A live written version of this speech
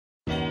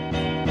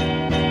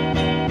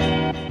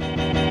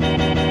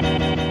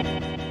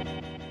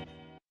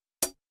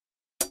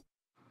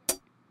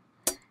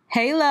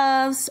Hey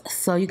loves,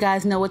 so you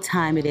guys know what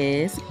time it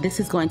is.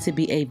 This is going to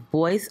be a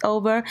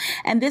voiceover,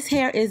 and this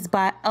hair is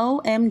by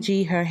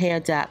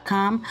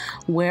OMGherhair.com,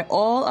 where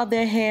all of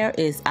their hair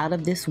is out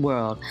of this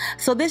world.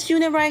 So this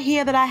unit right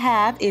here that I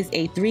have is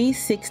a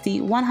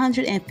 360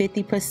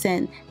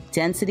 150%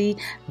 density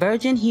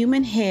virgin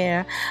human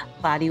hair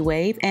body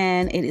wave,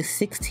 and it is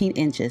 16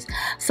 inches.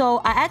 So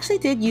I actually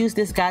did use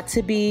this Got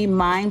To Be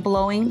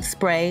mind-blowing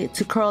spray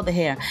to curl the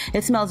hair.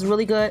 It smells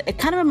really good. It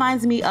kind of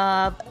reminds me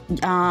of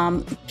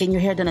getting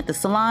your hair done at the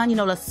salon, you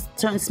know, the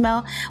certain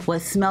smell. Well,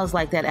 it smells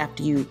like that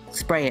after you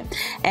spray it.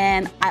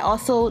 And I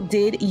also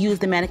did use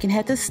the mannequin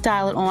head to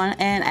style it on,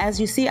 and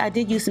as you see, I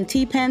did use some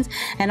T-pins,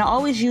 and I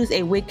always use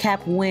a wig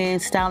cap when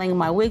styling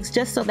my wigs,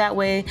 just so that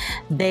way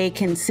they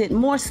can sit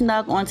more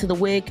snug onto the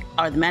wig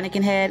or the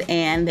mannequin head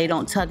and they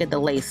don't tug at the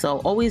lace. So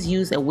always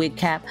use a wig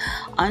cap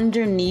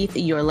underneath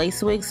your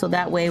lace wig, so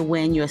that way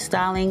when you're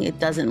styling it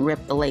doesn't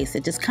rip the lace.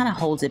 It just kind of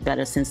holds it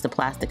better since the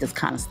plastic is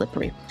kind of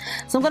slippery.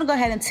 So I'm going to go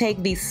ahead and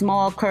take these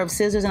small curved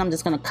scissors and I'm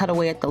just going to cut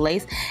away at the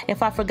lace.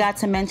 If I forgot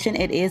to mention,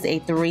 it is a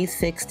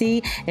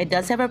 360. It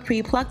does have a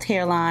pre-plucked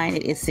hairline.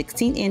 It is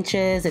 16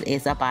 inches. It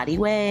is a body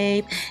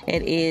wave.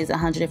 It is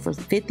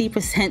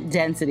 150%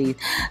 density.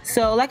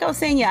 So like I was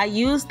saying, yeah, I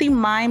used the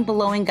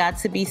mind-blowing Got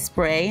To Be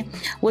spray,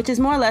 which is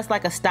more or less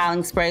like a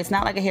styling spray. It's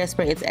not like a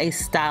hairspray, it's a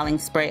styling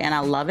spray, and I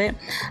love it.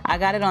 I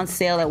got it on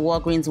sale at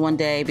Walgreens one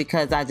day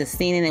because I just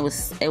seen it.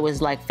 It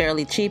was like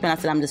fairly cheap, and I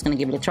said I'm just gonna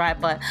give it a try.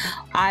 But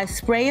I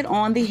spray it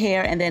on the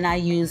hair and then I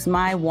use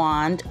my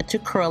wand to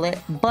curl it,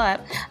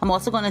 but I'm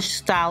also gonna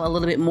style a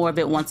little bit more of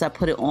it once I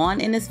put it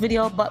on in this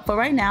video. But for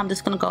right now, I'm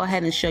just gonna go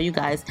ahead and show you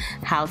guys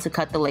how to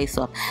cut the lace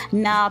off.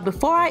 Now,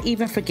 before I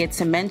even forget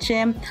to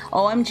mention,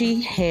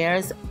 OMG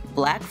Hair's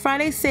Black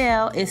Friday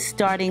sale is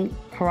starting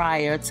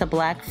prior to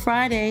Black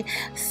Friday.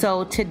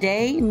 So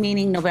today,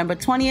 meaning November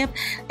 20th,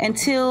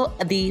 until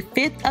the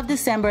 5th of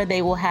December,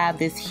 they will have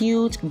this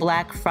huge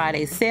Black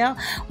Friday sale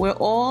where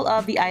all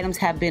of the items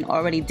have been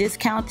already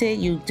discounted.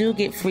 You do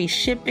get free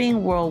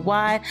shipping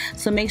worldwide,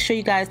 so make sure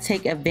you guys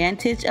take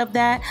advantage of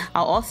that.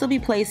 I'll also be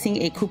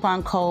placing a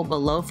coupon code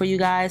below for you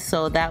guys,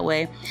 so that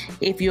way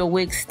if your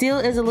wig still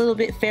is a little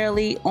bit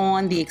fairly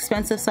on the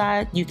expensive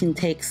side, you can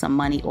take some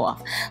money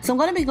off. So I'm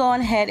going to be going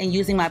ahead and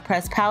using my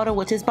pressed powder,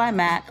 which is by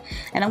MAC,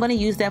 and I'm going to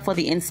use that for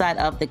the inside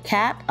of the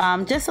cap,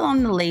 just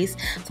along the lace,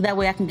 so that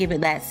way I can give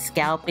it that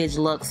scalpage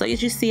look. So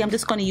as you see, I'm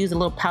just going to use a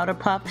little powder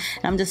puff,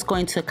 and I'm just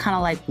going to kind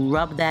of like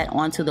rub that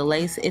onto the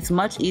lace. It's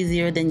much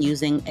easier than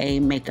using a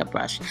makeup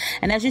brush.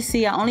 And as you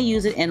see, I only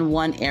use it in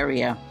one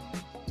area.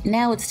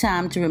 Now it's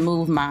time to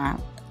remove my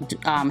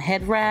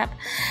head wrap.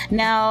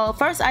 Now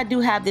first, I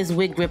do have this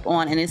wig grip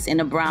on and it's in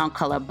a brown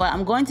color, but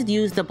I'm going to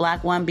use the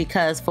black one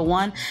because for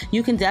one,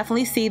 you can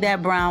definitely see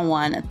that brown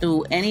one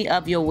through any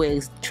of your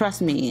wigs.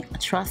 Trust me,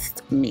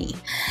 trust me.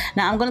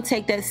 Now I'm going to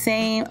take that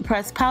same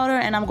pressed powder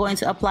and I'm going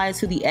to apply it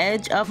to the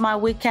edge of my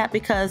wig cap,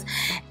 because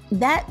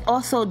that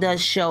also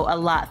does show a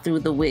lot through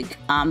the wig,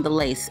 the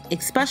lace,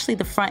 especially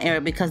the front area,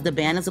 because the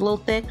band is a little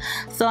thick.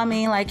 So I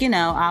mean, like, you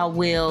know, I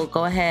will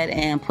go ahead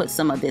and put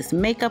some of this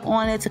makeup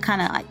on it to kind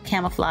of like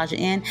camouflage it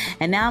in.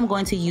 And now I'm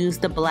going to use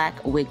the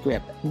black wig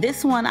grip.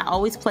 This one, I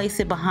always place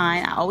it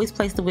behind. I always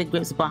place the wig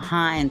grips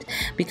behind,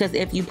 because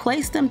if you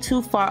place them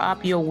too far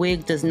up, your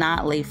wig does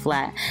not lay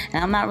flat.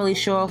 And I'm not really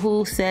sure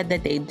who said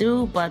that they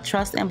do, but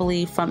trust and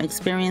believe from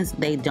experience,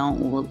 they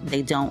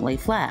don't lay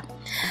flat.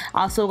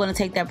 Also, we're going to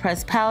take that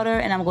pressed powder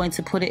and I'm going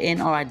to put it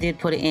in, or I did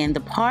put it in,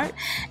 the part,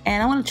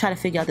 and I want to try to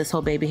figure out this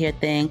whole baby hair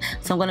thing.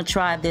 So I'm going to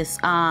try this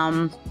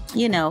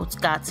you know, it's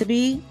Got To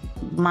Be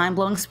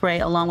mind-blowing spray.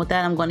 Along with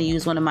that, I'm going to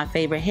use one of my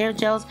favorite hair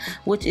gels,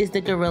 which is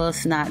the Gorilla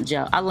Snot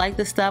Gel. I like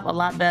this stuff a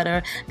lot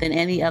better than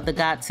any of the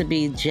Got To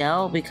Be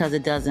gel because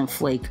it doesn't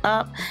flake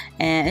up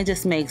and it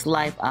just makes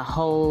life a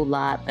whole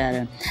lot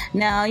better.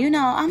 Now, you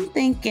know, I'm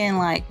thinking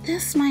like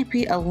this might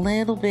be a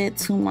little bit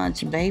too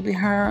much baby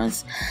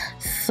hairs,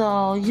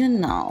 so you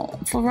know,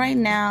 for right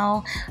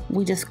now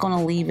we're just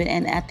gonna leave it,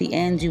 and at the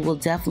end you will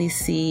definitely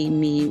see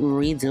me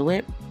redo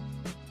it.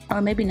 Or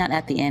maybe not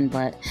at the end,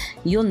 but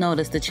you'll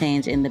notice the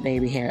change in the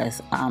baby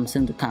hairs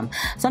soon to come.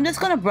 So I'm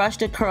just going to brush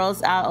the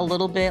curls out a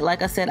little bit.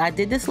 Like I said, I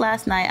did this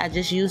last night. I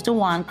just used a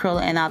wand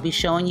curler, and I'll be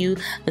showing you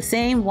the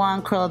same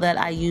wand curl that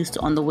I used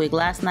on the wig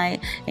last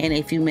night in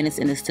a few minutes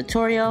in this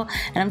tutorial.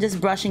 And I'm just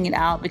brushing it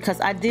out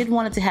because I did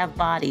want it to have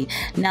body.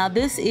 Now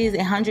this is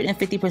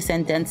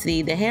 150%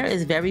 density. The hair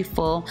is very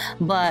full,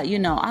 but you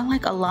know, I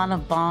like a lot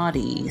of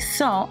body.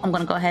 So I'm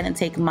going to go ahead and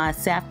take my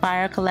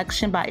Sapphire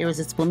collection by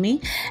Irresistible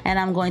Me, and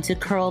I'm going to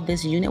curl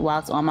this unit while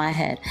it's on my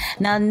head.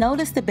 Now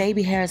notice the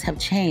baby hairs have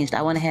changed.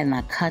 I went ahead and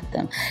I cut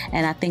them,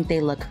 and I think they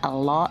look a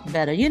lot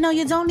better. You know,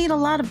 you don't need a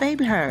lot of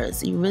baby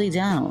hairs, you really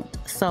don't.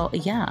 So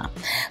yeah,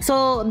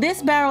 so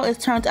this barrel is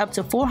turned up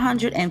to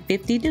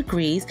 450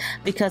 degrees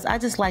because I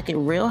just like it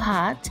real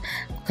hot,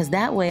 because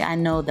that way I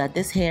know that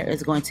this hair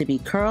is going to be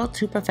curled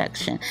to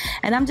perfection.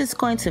 And I'm just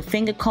going to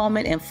finger comb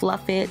it and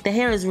fluff it. The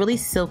hair is really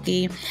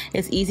silky,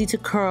 it's easy to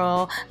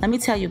curl. Let me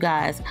tell you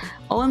guys,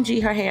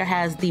 OMGherhair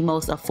has the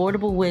most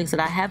affordable wigs that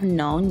I have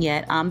known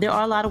yet. There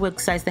are a lot of wig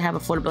sites that have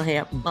affordable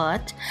hair,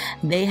 but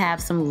they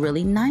have some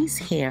really nice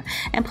hair.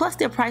 And plus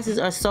their prices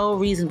are so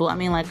reasonable. I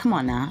mean, like, come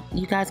on now.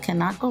 You guys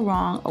cannot go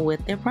wrong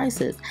with their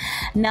prices.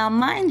 Now,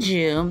 mind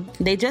you,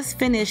 they just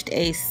finished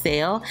a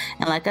sale.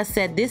 And like I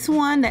said, this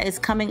one that is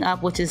coming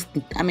up, which is,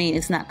 I mean,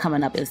 it's not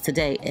coming up, it's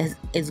today,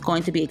 is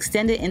going to be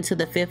extended into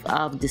the 5th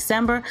of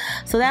December.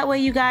 So that way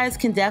you guys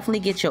can definitely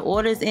get your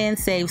orders in,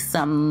 save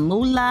some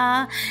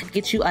moolah,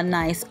 get you a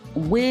nice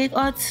wig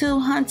or two,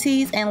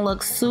 hunties, and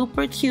look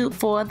super cute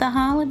for the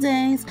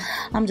holidays.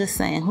 I'm just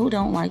saying, who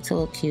don't like to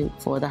look cute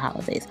for the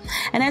holidays?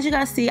 And as you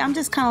guys see, I'm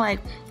just kind of like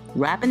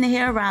wrapping the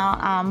hair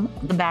around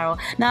the barrel.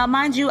 Now,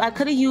 mind you, I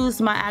could have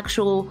used my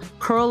actual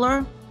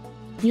curler,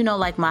 you know,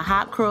 like my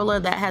hot curler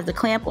that has the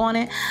clamp on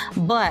it,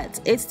 but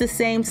it's the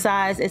same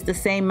size, it's the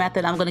same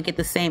method. I'm gonna get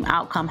the same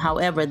outcome.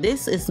 However,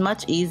 this is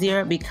much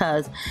easier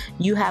because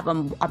you have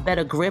a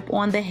better grip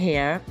on the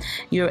hair.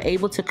 You're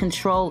able to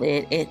control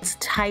it. It's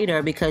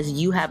tighter because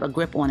you have a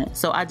grip on it.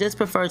 So I just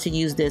prefer to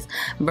use this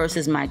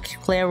versus my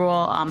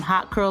Clairol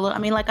hot curler. I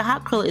mean, like, a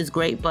hot curler is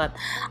great, but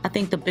I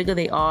think the bigger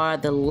they are,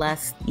 the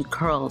less you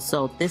curl.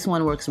 So this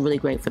one works really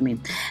great for me.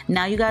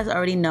 Now, you guys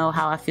already know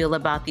how I feel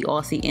about the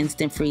Aussie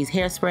Instant Freeze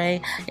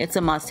hairspray. It's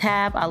a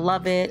must-have. I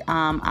love it.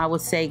 I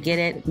would say get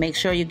it. Make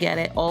sure you get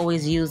it.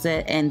 Always use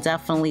it, and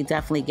definitely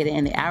get it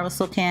in the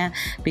aerosol can,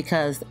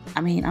 because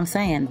I mean, I'm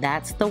saying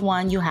that's the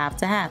one you have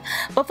to have.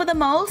 But for the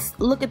most,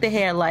 look at the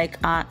hair. Like,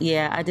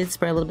 yeah, I did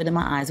spray a little bit in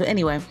my eyes, but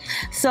anyway.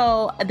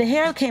 So the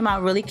hair came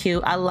out really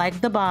cute. I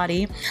like the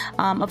body.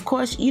 Of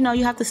course, you know,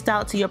 you have to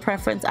style it to your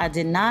preference. I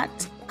did not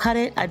cut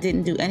it. I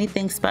didn't do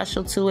anything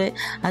special to it.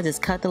 I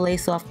just cut the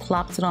lace off,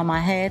 plopped it on my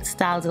head,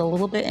 styled it a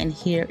little bit, and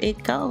here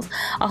it goes.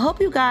 I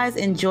hope you guys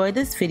enjoyed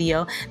this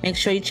video. Make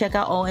sure you check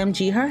out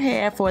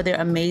OMGherhair for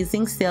their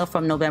amazing sale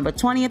from November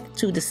 20th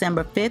to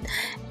December 5th.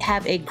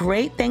 Have a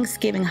great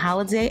Thanksgiving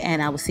holiday,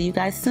 and I will see you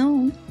guys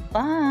soon.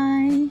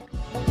 Bye.